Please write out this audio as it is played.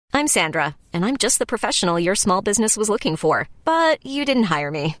I'm Sandra, and I'm just the professional your small business was looking for. But you didn't hire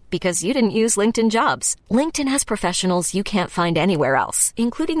me because you didn't use LinkedIn Jobs. LinkedIn has professionals you can't find anywhere else,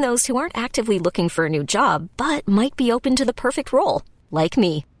 including those who aren't actively looking for a new job, but might be open to the perfect role, like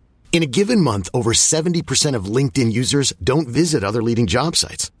me. In a given month, over 70% of LinkedIn users don't visit other leading job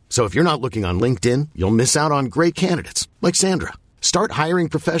sites. So if you're not looking on LinkedIn, you'll miss out on great candidates like Sandra. Start hiring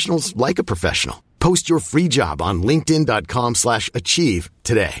professionals like a professional. Post your free job on linkedin.com/achieve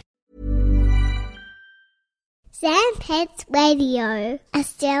today. Sandpets Radio,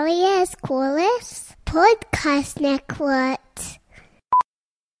 Australia's coolest podcast network.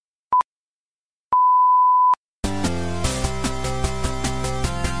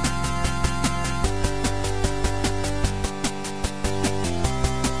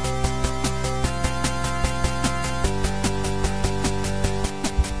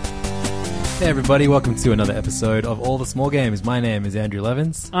 Hey everybody, welcome to another episode of All the Small Games. My name is Andrew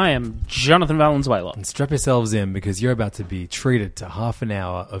Levins. I am Jonathan Valenzuela. And strap yourselves in because you're about to be treated to half an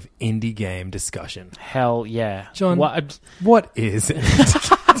hour of indie game discussion. Hell yeah. John, what is it?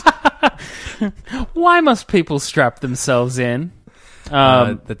 Why must people strap themselves in?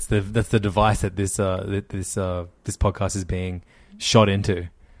 That's the device that this podcast is being shot into.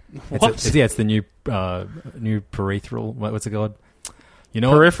 What? It's the new peripheral. What's it called? You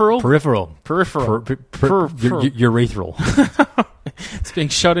know, Peripheral? Peripheral. Urethral. It's being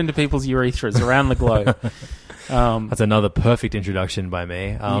shot into people's urethras around the globe. That's another perfect introduction by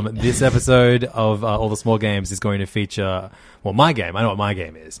me. This episode of All the Small Games is going to feature, well, my game. I know what my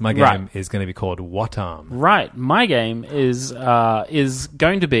game is. My game is going to be called Watam. Right. My game is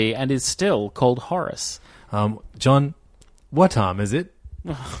going to be, and is still, called Horus. John, Watam, is it?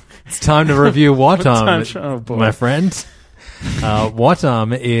 It's time to review Watam, my friend.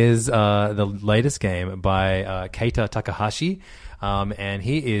 Watam is the latest game by Keita Takahashi, and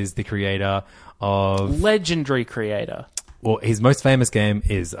he is the creator of... Legendary creator. Well, his most famous game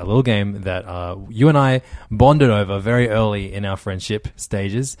is a little game that you and I bonded over very early in our friendship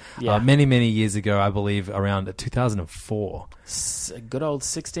stages. Yeah. Many, many years ago, I believe around 2004. A good old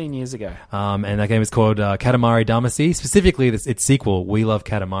 16 years ago. And that game is called Katamari Damacy. Specifically, its sequel, We Love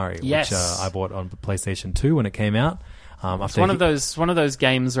Katamari, yes. which I bought on PlayStation 2 when it came out. It's one of those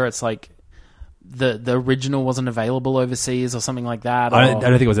games where it's like the original wasn't available overseas or something like that. I don't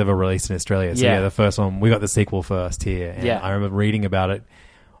think it was ever released in Australia. So Yeah. the first one, we got the sequel first here. And Yeah. I remember reading about it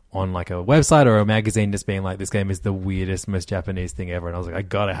on like a website or a magazine, just being like, this game is the weirdest, most Japanese thing ever. And I was like, I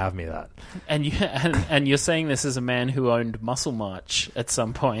gotta have me that. And you're saying this as a man who owned Muscle March at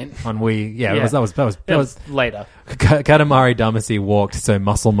some point. On Wii, yeah. Yeah. That was later. Katamari Damacy walked so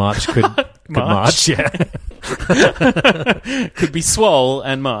Muscle March could march. Yeah. Could be swole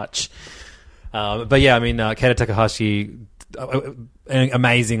and march. But yeah, I mean, Keita Takahashi, an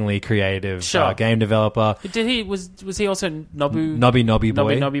amazingly creative game developer. Was he also Nobby Nobby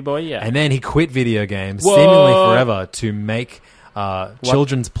Boy? Nobby Boy, yeah. And then he quit video games Whoa. seemingly forever to make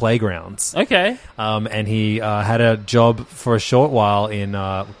children's playgrounds. Okay. And he had a job for a short while in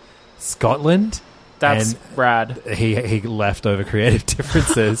Scotland. That's and rad. He left over creative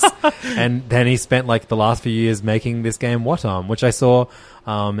differences, and then he spent like the last few years making this game Watam, which I saw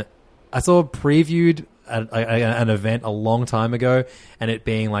previewed at an event a long time ago, and it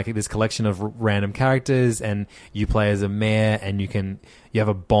being like this collection of random characters, and you play as a mayor, and you have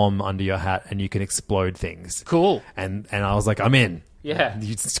a bomb under your hat, and you can explode things. Cool. And I was like, I'm in. Yeah.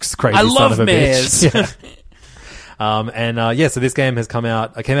 You crazy I son love of a mayors. bitch. Yeah. So this game has come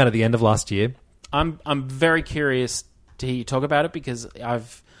out. It came out at the end of last year. I'm very curious to hear you talk about it because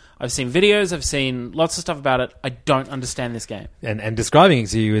I've seen videos, I've seen lots of stuff about it. I don't understand this game. And describing it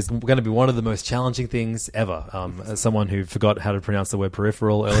to you is going to be one of the most challenging things ever. As someone who forgot how to pronounce the word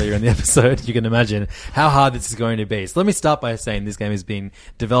peripheral earlier in the episode, you can imagine how hard this is going to be. So let me start by saying this game is being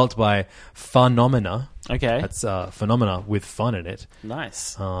developed by Phenomena. Okay. That's Phenomena with fun in it.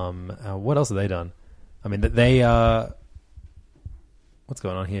 Nice. What else have they done? I mean, they... what's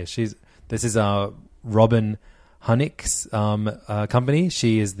going on here? This is Robin Hunnick's company.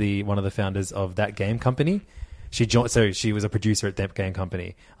 She is one of the founders of That Game Company. She was a producer at That Game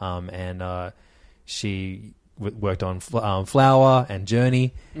Company, and she worked on Flower and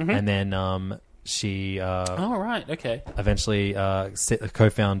Journey, and then she eventually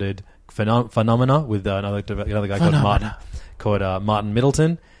co-founded Phenomena with another guy called Martin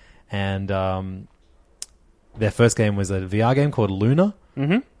Middleton, and their first game was a VR game called Luna.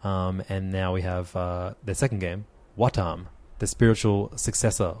 Mm-hmm. And now we have their second game, Watam, the spiritual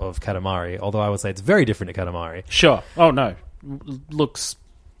successor of Katamari. Although I would say it's very different to Katamari. Sure. Oh no, looks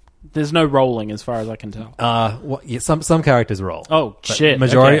There's no rolling, as far as I can tell. Some characters roll. Oh, But shit.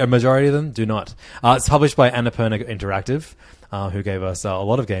 Majority Okay. of them do not. It's published by Annapurna Interactive, who gave us a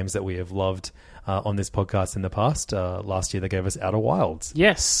lot of games that we have loved on this podcast in the past. Last year, they gave us Outer Wilds.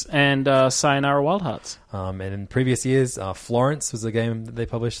 Yes, and Sayonara Wild Hearts. And in previous years, Florence was a game that they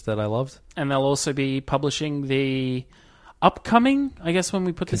published that I loved. And they'll also be publishing the upcoming, I guess when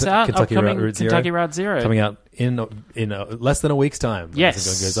we put this out, Kentucky upcoming Route Zero. Kentucky Route Zero. Coming out in less than a week's time. Yes.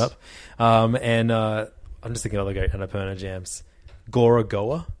 As it goes up. And I'm just thinking of other great Annapurna jams. Gora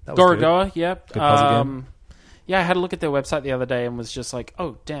Goa. That was good. Gorogoa, yep. Good puzzle game. Yeah, I had a look at their website the other day and was just like,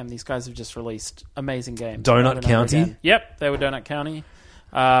 oh, damn, these guys have just released amazing games. Donut over and over County? again. Yep, they were Donut County.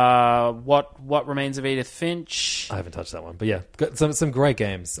 What Remains of Edith Finch? I haven't touched that one, but yeah, got some great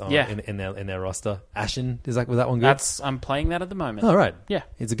games Yeah. in their roster. Ashen, was that one good? I'm playing that at the moment. Oh, right. Yeah.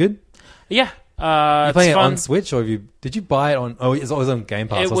 Is it good? Yeah. You It's playing it fun. on Switch, or did you buy it on? Oh, it was on Game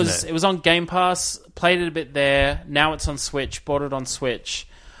Pass. Wasn't it? It was on Game Pass. Played it a bit there. Now it's on Switch. Bought it on Switch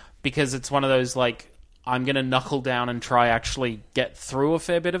because it's one of those like I'm going to knuckle down and try actually get through a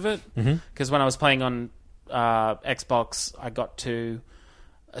fair bit of it. Because when I was playing on Xbox, I got to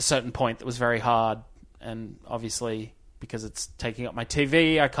a certain point that was very hard, and obviously because it's taking up my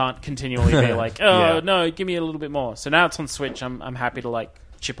TV, I can't continually be like, oh Yeah. no, give me a little bit more. So now it's on Switch. I'm happy to like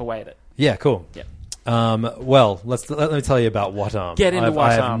chip away at it. Yeah, cool. Yeah. Well, let me tell you about what Get into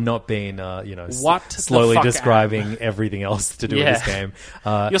I have What not been, What the slowly fuck describing everything else to do with Yeah. this game.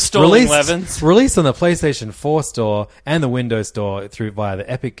 You're stalling, Levins. Released on the PlayStation 4 store and the Windows store via the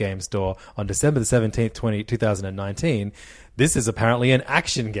Epic Games Store on December the 17th, 2019. This is apparently an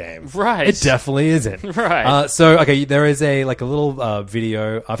action game. Right. It definitely isn't. Right. Okay, there is a little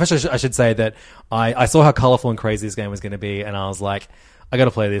video. First, I should say that I saw how colorful and crazy this game was going to be, and I was like, I got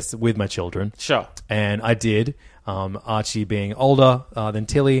to play this with my children. Sure. And I did. Archie, being older than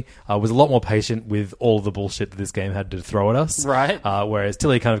Tilly, was a lot more patient with all the bullshit that this game had to throw at us. Right. Whereas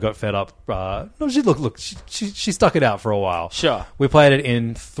Tilly kind of got fed up. She stuck it out for a while. Sure. We played it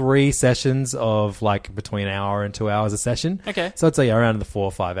in 3 sessions of like between an hour and 2 hours a session. Okay. So I'd say around the 4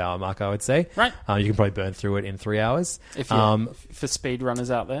 or 5 hour mark, I would say. Right. You can probably burn through it in 3 hours. If you for speed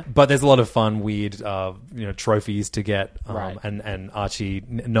runners out there. But there's a lot of fun, weird, trophies to get, Right. and Archie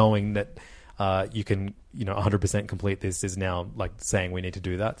knowing that you can, 100% complete this is now like saying we need to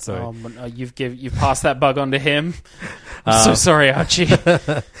do that. So You've passed that bug on to him. I'm so sorry, Archie.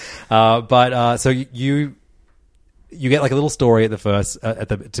 so you get like a little story at the first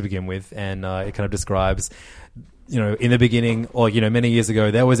to begin with, and it kind of describes, in the beginning, or many years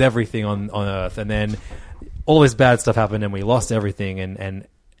ago, there was everything on Earth, and then all this bad stuff happened, and we lost everything, and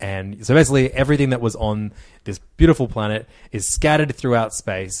so basically everything that was on this beautiful planet is scattered throughout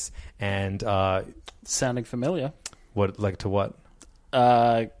space, and Sounding familiar. what? Katamari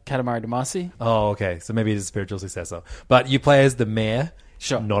Damacy. Oh, okay. So maybe it's a spiritual successor. But you play as the mayor,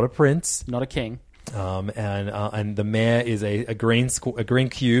 Sure. not a prince. Not a king. And the mayor is a green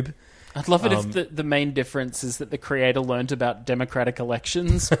cube. I'd love it if the main difference is that the creator learned about democratic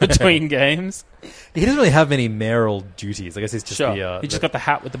elections between games. He doesn't really have many mayoral duties. I guess he's just Sure. He just got the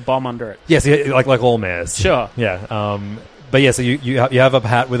hat with the bomb under it. yes, like all mayors. Sure. Yeah. But yeah, so you have a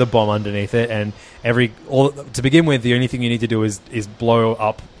hat with a bomb underneath it, and to begin with, the only thing you need to do is blow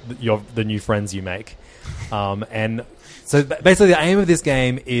up the new friends you make, and so basically the aim of this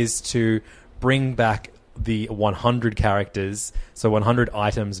game is to bring back the 100 characters, so 100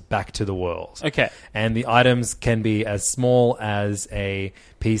 items back to the world. Okay. And the items can be as small as a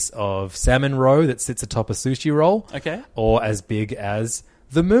piece of salmon roe that sits atop a sushi roll, Okay. or as big as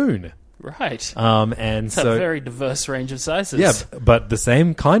the moon. Right. And It's so a very diverse range of sizes. yeah, but the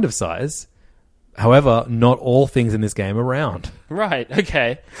same kind of size. However, not all things in this game are round. Right.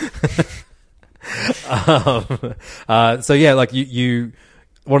 Okay. So yeah, like you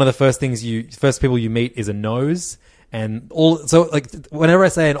one of the first people you meet is a nose, and so like whenever I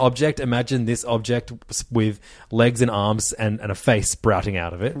say an object, imagine this object with legs and arms and a face sprouting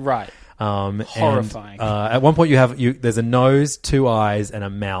out of it. Right. Horrifying. And, at one point, there's a nose, 2 eyes, and a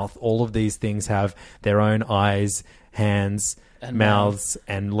mouth. All of these things have their own eyes, hands, And mouths,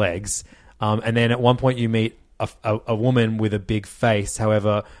 and legs. And then at one point, you meet a woman with a big face.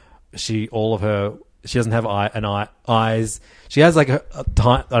 However, she doesn't have eyes. She has like a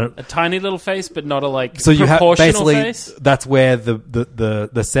tiny little face, but not a so you have proportional basically face. that's where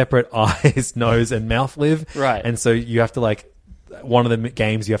the separate eyes, nose, and mouth live. Right. And so you have to one of the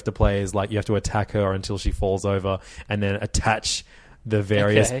games you have to play is you have to attack her until she falls over, and then attach the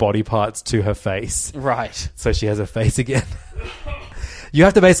various Okay. body parts to her face. Right. So she has a face again. You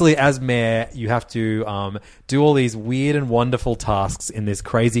have to basically, as mayor, you have to do all these weird and wonderful tasks in this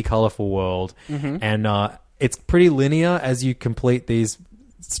crazy, colorful world, and it's pretty linear as you complete these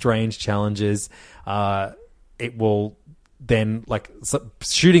strange challenges. It will then, like,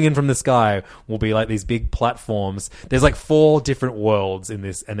 shooting in from the sky will be like these big platforms. There's like 4 different worlds in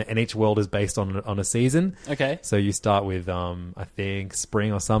this, and each world is based on a season. Okay. So you start with, I think,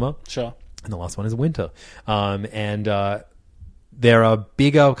 spring or summer. Sure. And the last one is winter. There are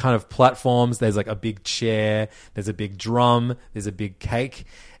bigger kind of platforms. There's like a big chair. There's a big drum. There's a big cake.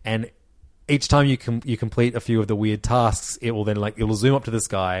 And each time you complete a few of the weird tasks, it will then it'll zoom up to the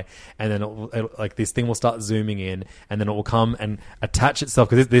sky, and then like this thing will start zooming in, and then it will come and attach itself,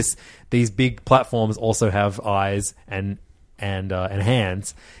 because these big platforms also have eyes and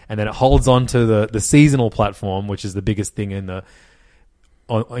hands, and then it holds on to the seasonal platform, which is the biggest thing in the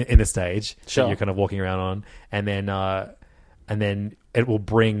stage Sure. that you're kind of walking around on, and then it will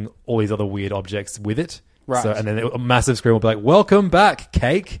bring all these other weird objects with it. Right. So, and then a massive screen will be like, "Welcome back,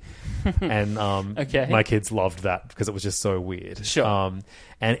 cake." And Okay. my kids loved that because it was just so weird. Sure.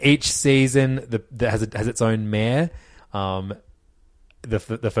 And each season that has its own mayor.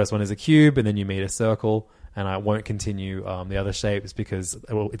 The first one is a cube, and then you meet a circle. And I won't continue the other shapes because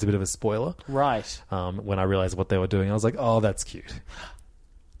it's a bit of a spoiler. Right. When I realized what they were doing, I was like, "Oh, that's cute."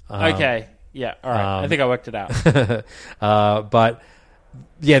 Okay. Yeah. All right. I think I worked it out. But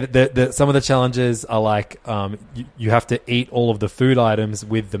yeah, some of the challenges are like you have to eat all of the food items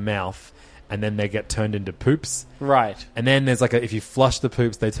with the mouth, and then they get turned into poops. Right. And then there's like if you flush the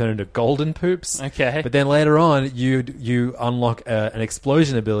poops, they turn into golden poops. Okay. But then later on, you unlock an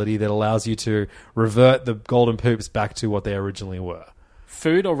explosion ability that allows you to revert the golden poops back to what they originally were.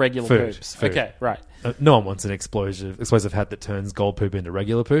 Food or regular Food. poops? Food. Okay. Right. No one wants an explosive hat that turns gold poop into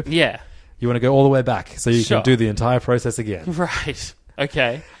regular poop. Yeah. You want to go all the way back so you Sure. can do the entire process again. Right.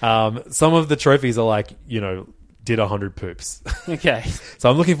 Okay. Some of the trophies are like, did 100 poops. Okay. So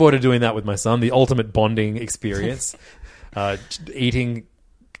I'm looking forward to doing that with my son, the ultimate bonding experience. Eating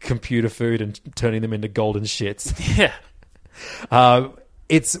computer food and turning them into golden shits. Yeah.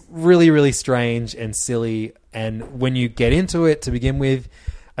 It's really, really strange and silly. And when you get into it to begin with,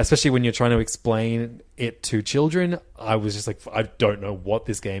 especially when you're trying to explain it to children, I was just like, I don't know what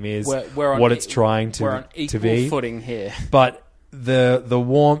this game is, We're on what it's trying We're on to equal be. footing here. But the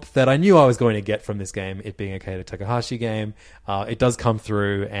warmth that I knew I was going to get from this game, it being a Keita Takahashi game, it does come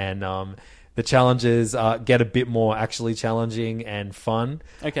through, and the challenges get a bit more actually challenging and fun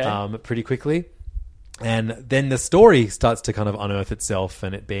pretty quickly. And then the story starts to kind of unearth itself,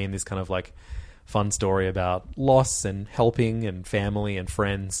 and it being this kind of like fun story about loss and helping and family and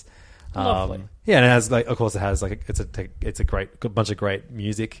friends. Lovely. Yeah, and it has like, of course, it has like it's a great bunch of great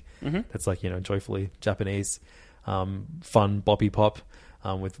music. That's like joyfully Japanese, fun boppy pop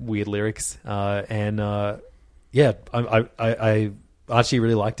with weird lyrics, and yeah, I actually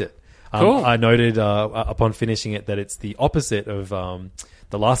really liked it. Cool. I noted upon finishing it that it's the opposite of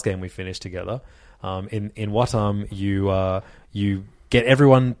the last game we finished together. In Watam, you get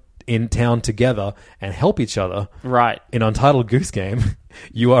everyone in town together and help each other. Right. In Untitled Goose Game,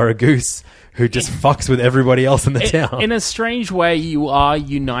 you are a goose who just fucks with everybody else in the town. In a strange way, you are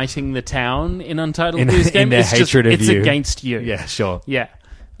uniting the town in Untitled Goose In Game. their It's hatred of it's you. against you. Yeah, sure. Yeah.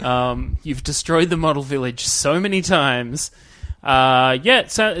 You've destroyed the model village so many times. Yeah,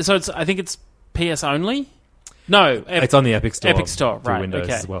 so it's, I think it's PS only? No. It's on the Epic Store. Epic Store, for right. Windows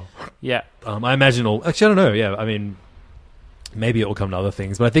Okay. as well. Yeah. I imagine actually, I don't know. Yeah, I mean, maybe it will come to other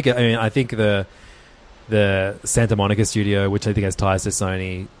things, but I think the Santa Monica studio, which I think has ties to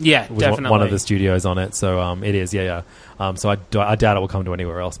Sony, Yeah, was definitely. one of the studios on it. So it is, yeah. So I doubt it will come to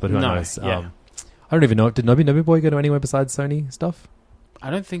anywhere else, but who No, knows? yeah. I don't even know. Did Nobi Boy go to anywhere besides Sony stuff? I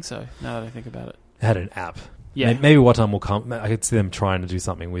don't think so, now that I think about it. It had an app. Yeah. Maybe what time will come. I could see them trying to do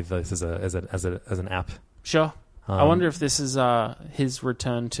something with this as an app. Sure. I wonder if this is his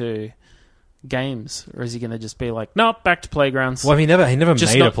return to games, or is he going to just be like, nope, back to Playgrounds? Well, he never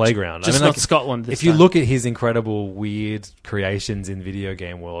Just made not- a playground. Just not Scotland this If you time. look at his incredible, weird creations in video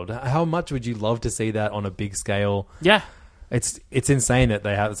game world, how much would you love to see that on a big scale? Yeah. It's insane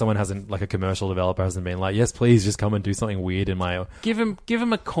that someone hasn't, like a commercial developer hasn't been like, yes, please just come and do something weird in my. Give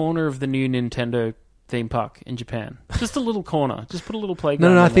him a corner of the new Nintendo theme park in Japan. Just a little corner. Just put a little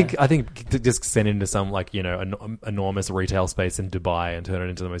playground. No. I in think there. just send into some enormous retail space in Dubai and turn it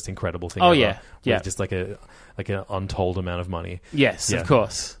into the most incredible thing. Oh, ever, yeah. Yeah. with just like an untold amount of money. Yes, Yeah. of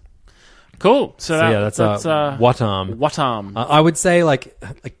course. Cool. So that's Watam. Watam. I would say like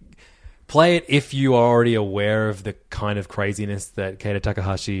play it if you are already aware of the kind of craziness that Keita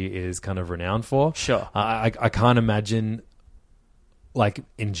Takahashi is kind of renowned for. Sure. I can't imagine like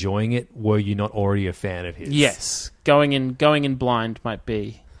enjoying it were you not already a fan of his. Yes, going in blind might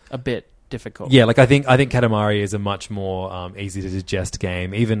be a bit difficult. Yeah, like I think Katamari is a much more easy to digest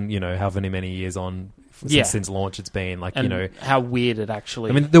game, even, you know, however many years on since launch it's been, like, and you know, how weird it actually.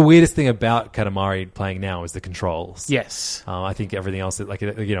 I mean, the weirdest thing about Katamari playing now is the controls. Yes. I think everything else, like,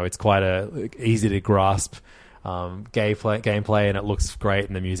 you know, it's quite easy to grasp gameplay, and it looks great,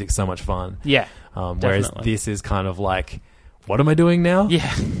 and the music's so much fun. Yeah. Whereas definitely. this is kind of like, what am I doing now?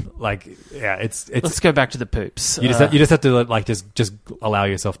 Yeah. Like, yeah, it's. Let's go back to the poops. You just have to like just allow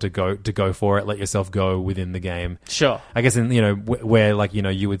yourself to go for it. Let yourself go within the game. Sure. I guess in, you know, where like, you know,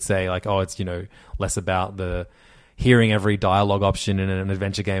 you would say like, oh, it's, you know, less about the hearing every dialogue option in an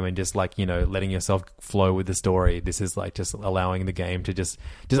adventure game and just like, you know, letting yourself flow with the story. This is like just allowing the game to just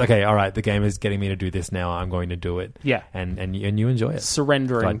okay, all right, the game is getting me to do this now. I'm going to do it. Yeah. And you enjoy it.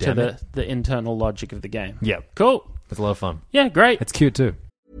 Surrendering to God damn the internal logic of the game. Yeah. Cool. It's a lot of fun. Yeah, great. It's cute too.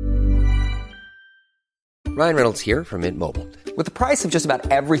 Ryan Reynolds here from Mint Mobile. With the price of just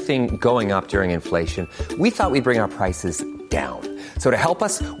about everything going up during inflation, we thought we'd bring our prices down. So to help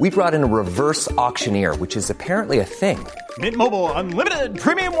us, we brought in a reverse auctioneer, which is apparently a thing. Mint Mobile Unlimited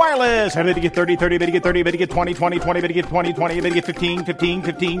Premium Wireless. How to get 30, 30, bit to get 30, bit to get 20, 20, 20, bit to get 20, 20, bit to get 15, 15,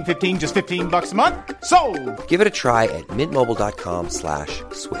 15, 15, just $15 a month? Sold! Give it a try at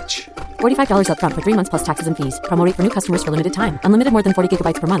mintmobile.com/switch. $45 up front for 3 months plus taxes and fees. Promo rate for new customers for limited time. Unlimited more than 40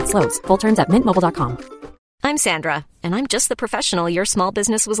 gigabytes per month. Slows full terms at mintmobile.com. I'm Sandra, and I'm just the professional your small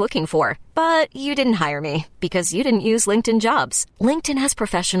business was looking for. But you didn't hire me because you didn't use LinkedIn Jobs. LinkedIn has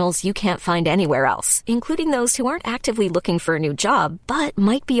professionals you can't find anywhere else, including those who aren't actively looking for a new job, but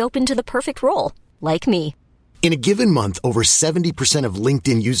might be open to the perfect role, like me. In a given month, over 70% of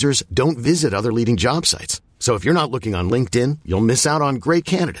LinkedIn users don't visit other leading job sites. So if you're not looking on LinkedIn, you'll miss out on great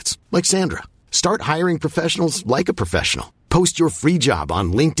candidates like Sandra. Start hiring professionals like a professional. Post your free job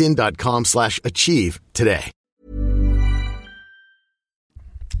on linkedin.com/achieve today.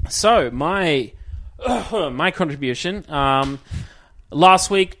 So, my contribution.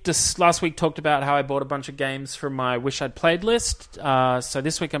 Last week talked about how I bought a bunch of games from my Wish I'd Played list. So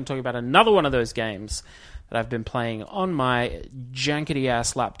this week I'm talking about another one of those games that I've been playing on my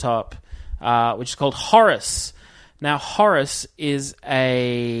jankety-ass laptop, which is called Horus. Now, Horus is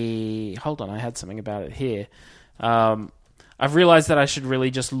a... Hold on, I had something about it here. I've realized that I should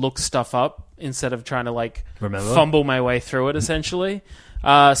really just look stuff up instead of trying to, like, fumble my way through it, essentially.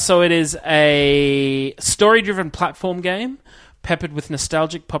 So it is a story-driven platform game peppered with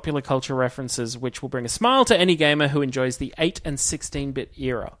nostalgic popular culture references, which will bring a smile to any gamer who enjoys the 8 and 16-bit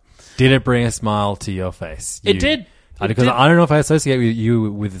era. Did it bring a smile to your face? It did. Because I don't know if I associate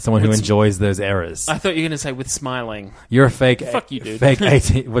you with someone who enjoys those eras. I thought you were going to say with smiling. You're a fake... Fuck you, dude. Fake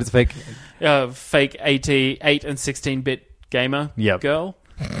 18... What is fake? Fake 8 and 16-bit gamer girl.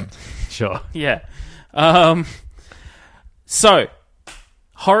 Sure. Yeah. So,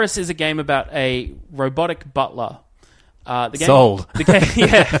 Horus is a game about a robotic butler. The game, Sold. The game,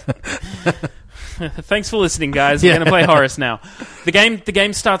 yeah. Thanks for listening, guys. We're going to play Horus now. The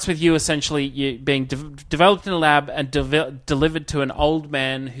game starts with you essentially being developed in a lab and delivered to an old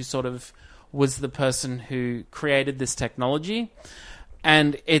man who sort of was the person who created this technology,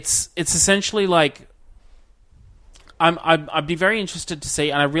 and it's essentially like I'd be very interested to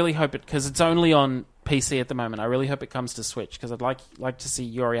see, and I really hope it, because it's only on PC at the moment. I really hope it comes to Switch because I'd like to see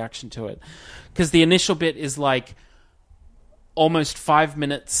your reaction to it, because the initial bit is like almost 5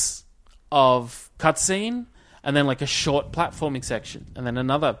 minutes of cutscene, and then like a short platforming section, and then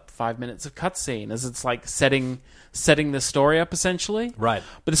another 5 minutes of cutscene as it's like setting the story up essentially. Right.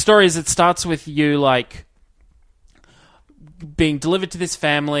 But the story is, it starts with you like being delivered to this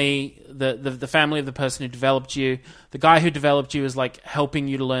family, the family of the person who developed you. The guy who developed you is like helping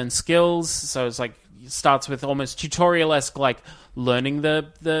you to learn skills, so it's like it starts with almost tutorial-esque, like learning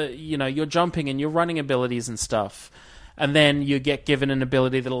the your jumping and your running abilities and stuff. And then you get given an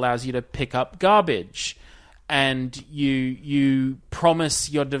ability that allows you to pick up garbage, and you promise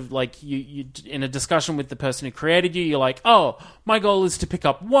you in a discussion with the person who created you, you're like, oh, my goal is to pick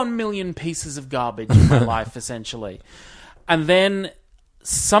up 1 million pieces of garbage in my life, essentially. And then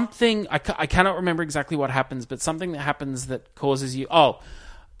something, I cannot remember exactly what happens, but something that happens that causes you,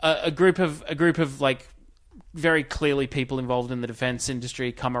 a group of like very clearly people involved in the defense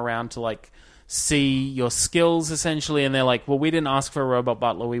industry come around to like see your skills essentially, and they're like, well, we didn't ask for a robot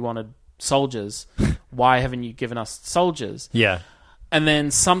butler, we wanted soldiers. Why haven't you given us soldiers? Yeah. And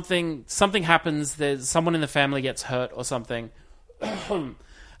then something happens, there's someone in the family gets hurt or something,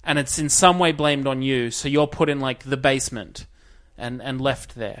 and it's in some way blamed on you, so you're put in like the basement and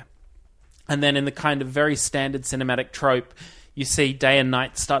left there. And then in the kind of very standard cinematic trope, you see day and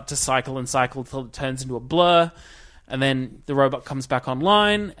night start to cycle and cycle until it turns into a blur, and then the robot comes back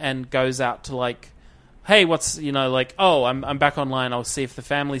online and goes out to like, hey, what's, oh, I'm back online, I'll see if the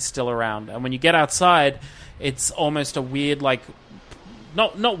family's still around. And when you get outside, it's almost a weird, like,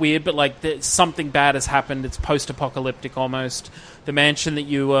 not weird, but like something bad has happened. It's post-apocalyptic almost. The mansion that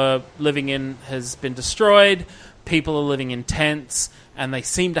you were living in has been destroyed. People are living in tents, and they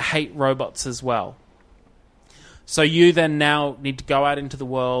seem to hate robots as well. So you then now need to go out into the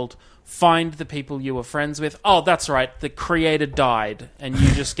world, find the people you were friends with. Oh, that's right, the creator died, and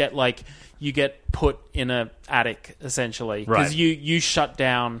you just get like you get put in a attic essentially because you shut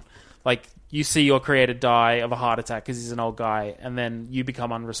down. Like you see your creator die of a heart attack because he's an old guy, and then you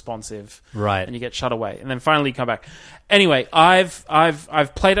become unresponsive, right? And you get shut away, and then finally you come back. Anyway, I've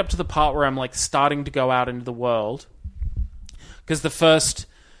played up to the part where I'm like starting to go out into the world because the first.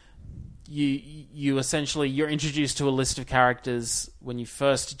 You essentially, you're introduced to a list of characters when you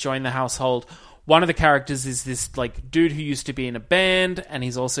first join the household. One of the characters is this like dude who used to be in a band, and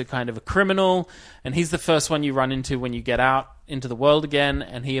he's also kind of a criminal, and he's the first one you run into when you get out into the world again,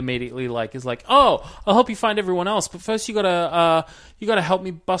 and he immediately like is like, oh, I'll help you find everyone else, but first you gotta help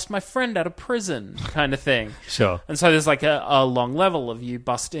me bust my friend out of prison, kind of thing. Sure. And so there's like a long level of you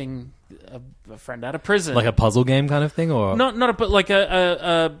busting a friend out of prison, like a puzzle game kind of thing, or but like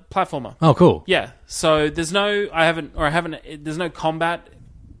a platformer. Oh, cool. Yeah. So there's no there's no combat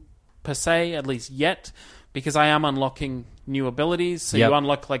per se, at least yet, because I am unlocking new abilities. So you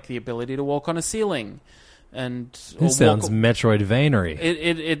unlock like the ability to walk on a ceiling, and this sounds Metroidvania-y.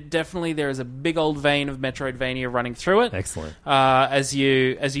 It definitely, there is a big old vein of Metroidvania running through it. Excellent. As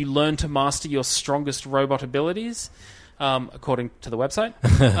you learn to master your strongest robot abilities. According to the website.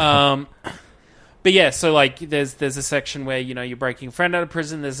 But yeah, so like there's a section where, you're breaking a friend out of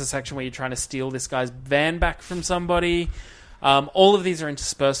prison. There's a section where you're trying to steal this guy's van back from somebody. All of these are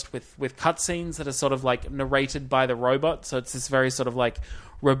interspersed with cutscenes that are sort of like narrated by the robot. So it's this very sort of like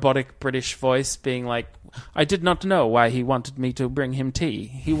robotic British voice being like, I did not know why he wanted me to bring him tea.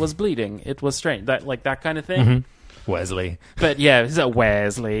 He was bleeding. It was strange. That kind of thing. Mm-hmm. Wesley. But yeah, is it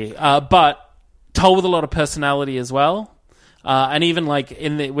Wesley? But told with a lot of personality as well, and even like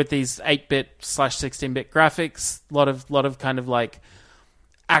with these 8-bit/16-bit graphics, a lot of kind of like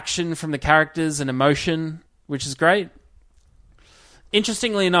action from the characters and emotion, which is great.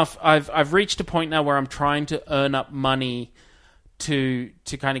 Interestingly enough, I've reached a point now where I'm trying to earn up money to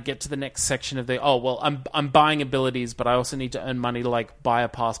kind of get to the next section of I'm buying abilities, but I also need to earn money to like buy a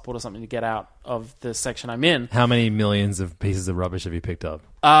passport or something to get out of the section I'm in. How many millions of pieces of rubbish have you picked up?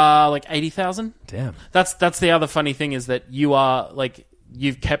 Like 80,000. Damn. That's the other funny thing, is that you are like,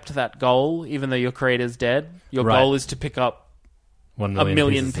 you've kept that goal even though your creator's dead. Your goal is to pick up 1 million, 1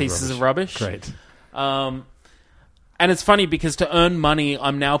 million pieces of rubbish. Great. And it's funny because to earn money,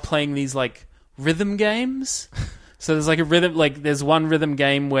 I'm now playing these like rhythm games. So there's like there's one rhythm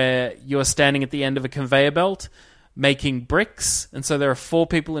game where you're standing at the end of a conveyor belt making bricks, and so there are 4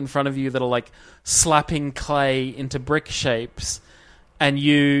 people in front of you that are like slapping clay into brick shapes, and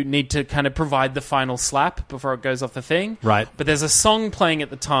you need to kind of provide the final slap before it goes off the thing. Right. But there's a song playing at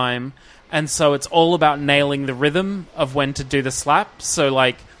the time, and so it's all about nailing the rhythm of when to do the slap. So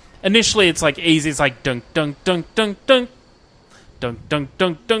like initially it's like easy, it's like dunk dunk dunk dunk dunk dunk dunk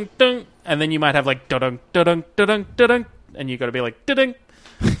dunk dunk dunk. And then you might have like da-dunk, da-dunk, da-dunk, da-dunk, and you got to be like da-dunk.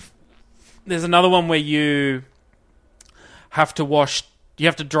 There's another one where you have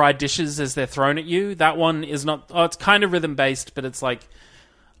to dry dishes as they're thrown at you. That one is not, it's kind of rhythm based, but it's like,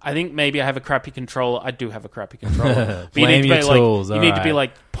 I think maybe I have a crappy controller. I do have a crappy controller. But Blame your tools. You need to be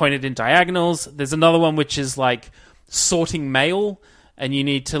like pointed in diagonals. There's another one which is like sorting mail, and you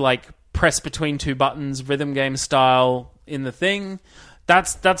need to like press between 2 buttons, rhythm game style in the thing.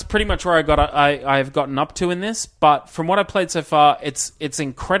 That's pretty much where I've gotten up to in this. But from what I've played so far, it's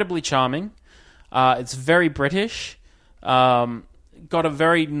incredibly charming. It's very British. Got a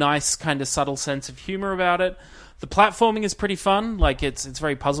very nice kind of subtle sense of humor about it. The platforming is pretty fun. Like it's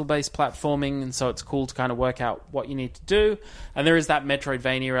very puzzle based platforming, and so it's cool to kind of work out what you need to do. And there is that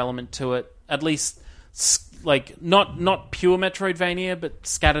Metroidvania element to it, at least. Like not pure Metroidvania, but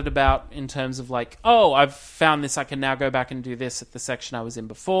scattered about in terms of like, oh, I've found this, I can now go back and do this at the section I was in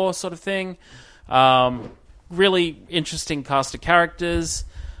before, sort of thing. Really interesting cast of characters.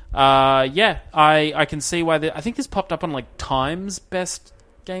 I can see why I think this popped up on like Time's best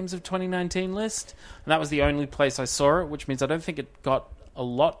games of 2019 list, and that was the only place I saw it, which means I don't think it got a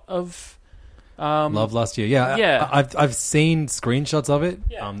lot of love last year. Yeah. I've seen screenshots of it.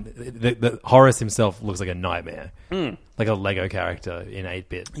 Yeah. The Horace himself looks like a nightmare. Like a Lego character in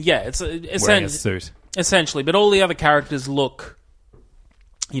 8-bit. Yeah, wearing a suit. Essentially, but all the other characters look,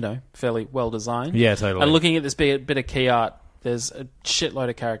 fairly well designed. Yeah, totally. And looking at this bit of key art, there's a shitload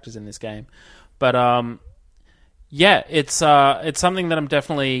of characters in this game. But it's something that I'm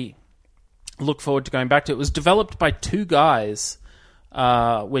definitely look forward to going back to. It was developed by two guys,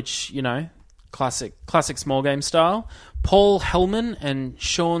 which classic small game style. Paul Hellman and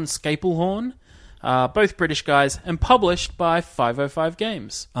Sean Scapelhorn. Both British guys, and published by 505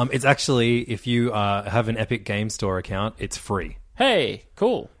 Games. It's actually, if you have an Epic Game Store account, it's free. Hey,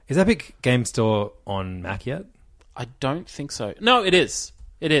 cool. Is Epic Game Store on Mac yet? I don't think so. No, it is.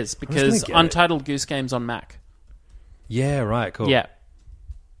 It is, because Untitled Goose Game's on Mac. Yeah, right, cool. Yeah.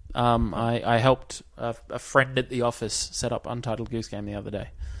 I helped a friend at the office set up Untitled Goose Game the other day,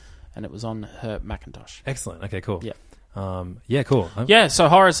 and it was on her Macintosh. Excellent. Okay, cool. Yeah. Yeah, cool. Yeah, so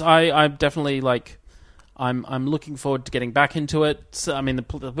Horace, I'm definitely I'm looking forward to getting back into it. So, I mean, the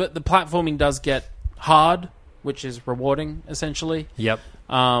platforming does get hard, which is rewarding, essentially. Yep.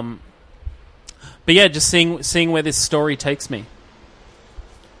 But yeah, just seeing where this story takes me.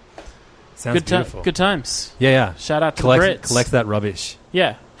 Sounds beautiful. Good times. Yeah. Shout out to the Brits. Collect that rubbish.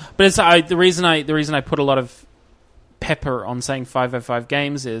 Yeah, but it's the reason I put a lot of pepper on saying 505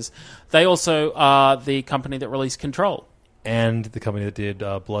 Games is they also are the company that released Control. And the company that did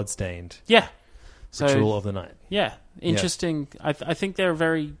Bloodstained. Yeah. So, Ritual of the Night. Yeah. Interesting. Yeah. I think they're a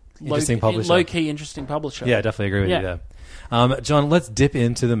very low-key interesting publisher. Yeah, I definitely agree with you there. John, let's dip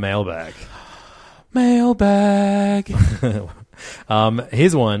into the mailbag. Mailbag.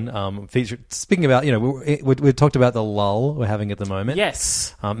 Here's one. Speaking about, we talked about the lull we're having at the moment.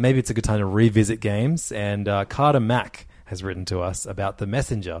 Yes. Maybe it's a good time to revisit games. And Carter Mack has written to us about The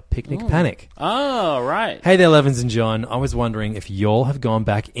Messenger, Picnic Panic. Oh, right. Hey there, Levins and John. I was wondering if y'all have gone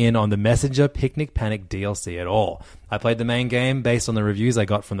back in on The Messenger Picnic Panic DLC at all. I played the main game based on the reviews I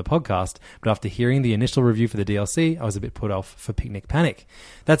got from the podcast, but after hearing the initial review for the DLC, I was a bit put off for Picnic Panic.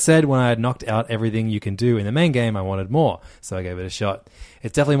 That said, when I had knocked out everything you can do in the main game, I wanted more, so I gave it a shot.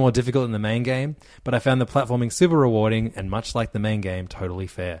 It's definitely more difficult in the main game, but I found the platforming super rewarding and much like the main game, totally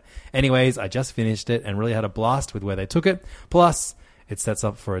fair. Anyways, I just finished it and really had a blast with where they took it. Plus, it sets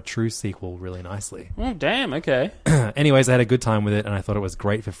up for a true sequel really nicely. Oh, damn, okay. Anyways, I had a good time with it and I thought it was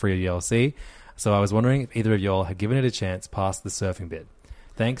great for free DLC. So I was wondering if either of y'all had given it a chance past the surfing bit.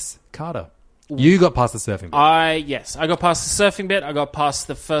 Thanks, Carter. You got past the surfing bit. Yes, I got past the surfing bit. I got past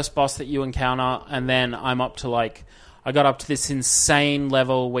the first boss that you encounter, and then I'm up to I got up to this insane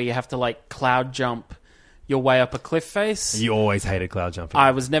level where you have to cloud jump your way up a cliff face. You always hated cloud jumping.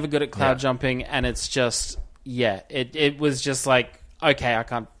 I was never good at cloud jumping, and it's just it was just okay, I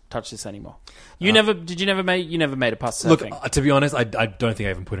can't touch this anymore. You never made it past surfing. Look, to be honest, I don't think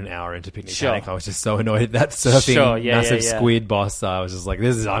I even put an hour into Picnic Panic. I was just so annoyed at that surfing massive squid boss. I was just like,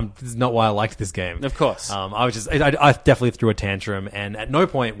 this is not why I liked this game. Of course. I definitely threw a tantrum, and at no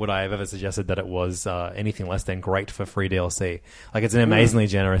point would I have ever suggested that it was anything less than great for free DLC. It's an amazingly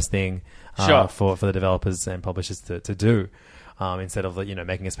generous thing for the developers and publishers to do. Instead of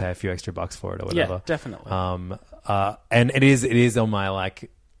making us pay a few extra bucks for it or whatever. Yeah, definitely. And it is on my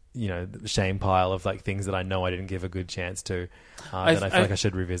shame pile of things that I know I didn't give a good chance to. That I feel like I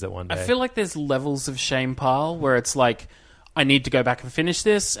should revisit one day. I feel like there's levels of shame pile where it's I need to go back and finish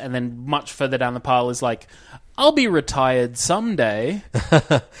this, and then much further down the pile is I'll be retired someday.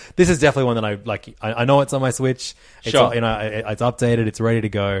 This is definitely one that I know it's on my Switch. It's sure. It's updated. It's ready to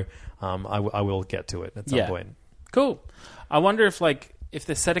go. I will get to it at some point. Cool. I wonder if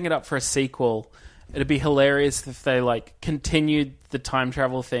they're setting it up for a sequel, it'd be hilarious if they continued the time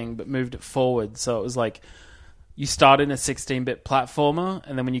travel thing but moved it forward. So it was you start in a 16-bit platformer,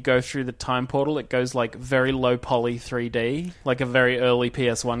 and then when you go through the time portal, it goes very low poly 3D, a very early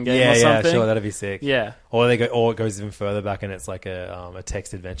PS1 game or something. Yeah, sure, that'd be sick. Yeah. Or it goes even further back, and it's a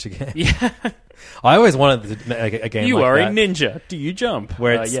text adventure game. Yeah. I always wanted a game like that. You are a ninja. Do you jump?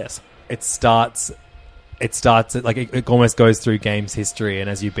 Where yes. It starts it almost goes through game's history, and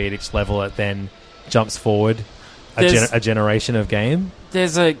as you beat each level, it then jumps forward a generation of game.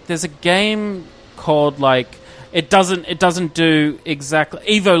 There's a game called it doesn't do exactly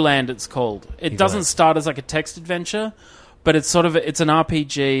Evoland. It's called. It doesn't start as a text adventure, but it's it's an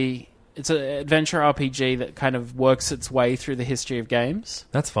RPG. It's an adventure RPG that kind of works its way through the history of games.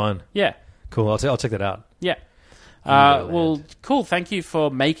 That's fun. Yeah. Cool. I'll check that out. Yeah. Well, cool. Thank you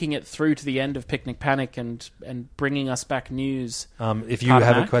for making it through to the end of Picnic Panic and bringing us back news. If you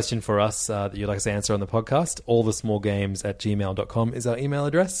have a question for us that you'd like us to answer on the podcast, allthesmallgames@gmail.com is our email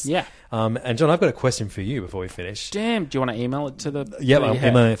address. Yeah. And John, I've got a question for you before we finish. Damn. Do you want to email it to the... Yep, I'm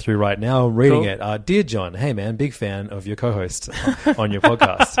emailing it through right now. I'm reading Cool. it. Dear John, hey man, big fan of your co-host on your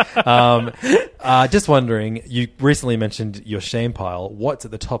podcast. Just wondering, you recently mentioned your shame pile. What's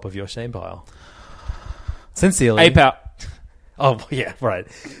at the top of your shame pile? Sincerely, Ape Out. Oh yeah, right.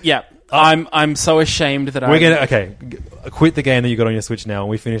 Yeah. I'm so ashamed that quit the game that you got on your Switch now, and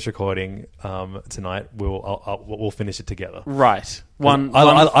we finish recording tonight. We'll finish it together. Right.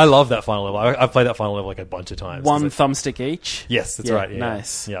 I love that final level. I've played that final level like a bunch of times. One thumbstick each. Yes, that's right. Yeah.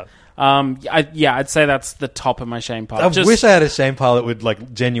 Nice. Yeah. I'd say that's the top of my shame pile. I wish I had a shame pile that would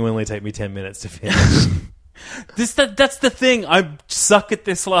like genuinely take me 10 minutes to finish. That's the thing. I suck at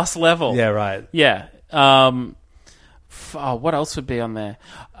this last level. Yeah, right. Yeah. What else would be on there?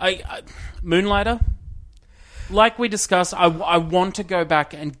 Moonlighter. Like we discussed, I want to go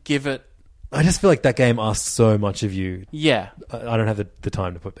back and give it. I just feel like that game asks so much of you. Yeah. I don't have the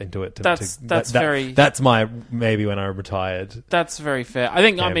time to put into it. That's my maybe when I'm retired. That's very fair. I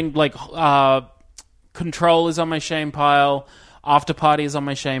think Control is on my shame pile. After Party is on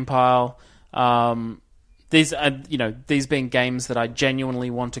my shame pile. These being games that I genuinely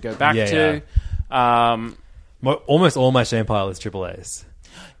want to go back to. Yeah. Almost all my shame pile is AAAs.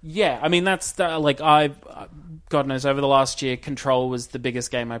 Yeah, I mean that's God knows, over the last year, Control was the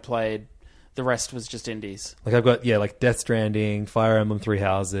biggest game I played. The rest was just indies. Like I've got like Death Stranding, Fire Emblem Three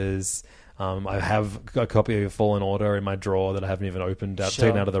Houses. I have a copy of Fallen Order in my drawer that I haven't even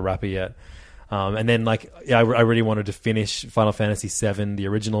taken out of the wrapper yet. And then I really wanted to finish Final Fantasy VII, the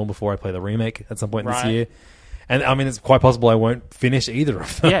original, before I play the remake at some point this year. And I mean, it's quite possible I won't finish either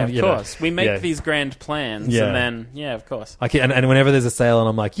of them. Yeah, of course. We make these grand plans, and then, of course. And whenever there's a sale and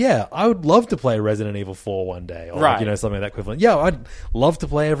I'm like, I would love to play Resident Evil 4 one day. Or something like that equivalent. Yeah, I'd love to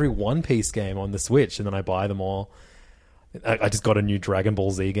play every One Piece game on the Switch, and then I buy them all. I just got a new Dragon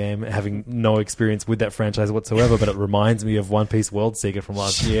Ball Z game, having no experience with that franchise whatsoever, but it reminds me of One Piece World Seeker from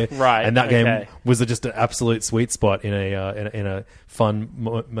last year. Right, and that game was just an absolute sweet spot in a fun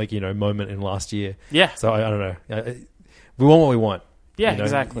moment in last year. Yeah. So I don't know. We want what we want. Yeah,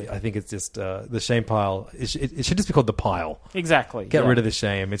 exactly. I think it's just the shame pile. It should just be called the pile. Exactly. Get rid of the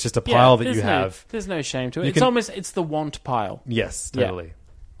shame. It's just a pile that you have. There's no shame to it. It's the want pile. Yes, totally. Yeah.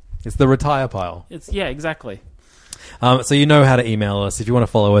 It's the retire pile. Exactly. So you know how to email us. If you want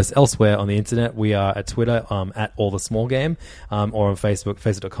to follow us elsewhere on the internet, we are at Twitter at allthesmallgame, or on Facebook,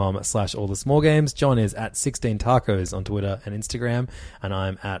 facebook.com/allthesmallgames. John is at 16tacos on Twitter and Instagram, and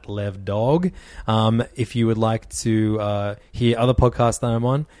I'm at levdog. If you would like to hear other podcasts that I'm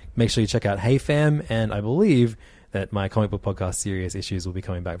on, make sure you check out Hey Fam, and I believe that my comic book podcast, Serious Issues, will be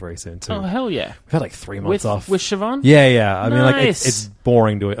coming back very soon too. Oh, hell yeah. We've had like 3 months off. With Siobhan? Yeah. I mean, like Nice. it's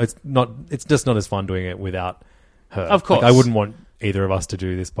boring doing it. It's just not as fun doing it without her. Of course. Like, I wouldn't want either of us to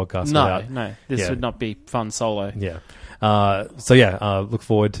do this podcast without... No. This would not be fun solo. Yeah. Look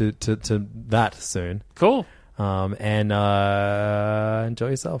forward to that soon. Cool. And enjoy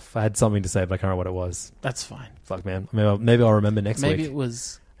yourself. I had something to say, but I can't remember what it was. That's fine. Fuck, man. Maybe I'll remember next week. Maybe it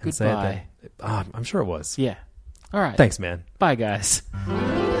was and say it goodbye. then. I'm sure it was. Yeah. All right. Thanks, man. Bye, guys.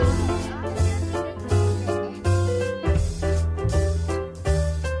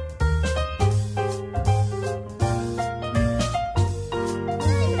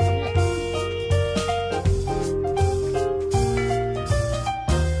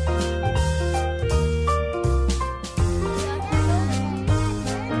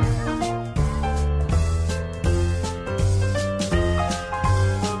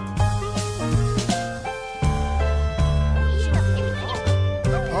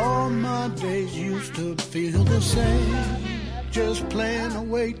 All my days used to feel the same, just playing a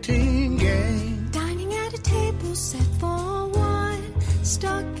waiting game. Dining at a table set for one,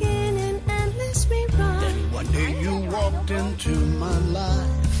 stuck in an endless rerun. One day you walked into my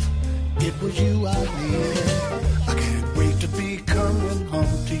life, it was you I needed. I can't wait to be coming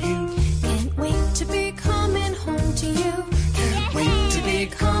home to you. Can't wait to be coming home to you. Can't wait to be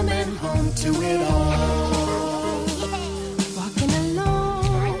coming home to it all. Walking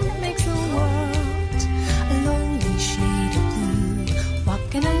alone makes the world a lonely shade of blue.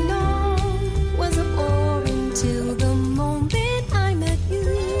 Walking alone was a bore until the moment I met you.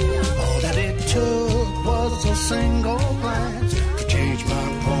 All that it took was a single glance to change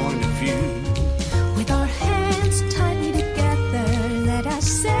my point of view. With our hands tightly together, let us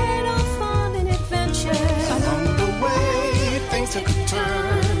set off on an adventure. Along the way, things took a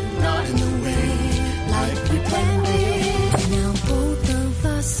turn, not in the way like we planned it.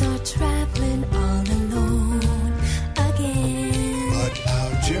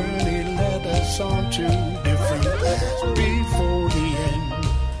 journey led us on to different paths before the end.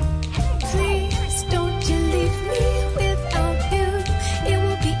 Please don't you leave me without you. It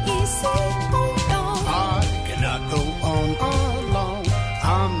won't be easy, oh no. I cannot go on alone.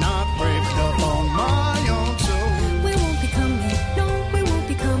 I'm not brave enough on my own, so We won't be coming, no, we won't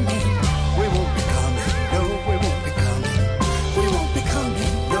be coming. we won't be coming. No, we won't be coming. We won't be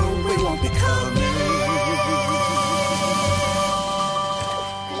coming, no, we won't be coming.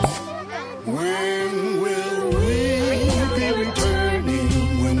 When will we be returning?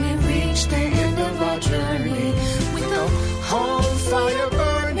 When we reach the end of our journey, with the whole fire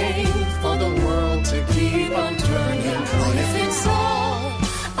burning for the world to keep on turning. What if it's all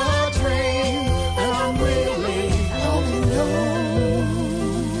a dream and I'm really all alone?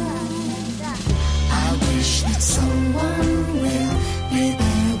 I wish that someone will be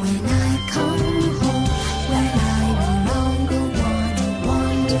there when I come home, when I no longer wanna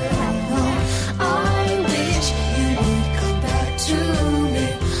wander alone. I wish you would come back to me.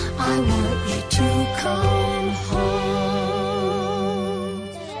 I want you to come home.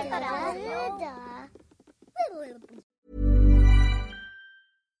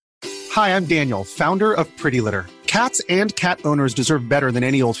 Hi, I'm Daniel, founder of Pretty Litter. Cats and cat owners deserve better than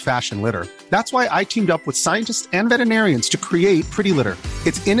any old-fashioned litter. That's why I teamed up with scientists and veterinarians to create Pretty Litter.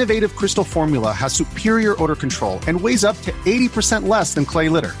 Its innovative crystal formula has superior odor control and weighs up to 80% less than clay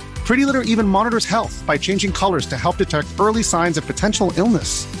litter. Pretty Litter even monitors health by changing colors to help detect early signs of potential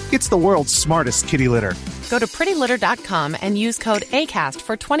illness. It's the world's smartest kitty litter. Go to prettylitter.com and use code ACAST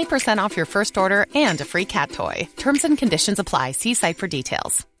for 20% off your first order and a free cat toy. Terms and conditions apply. See site for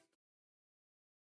details.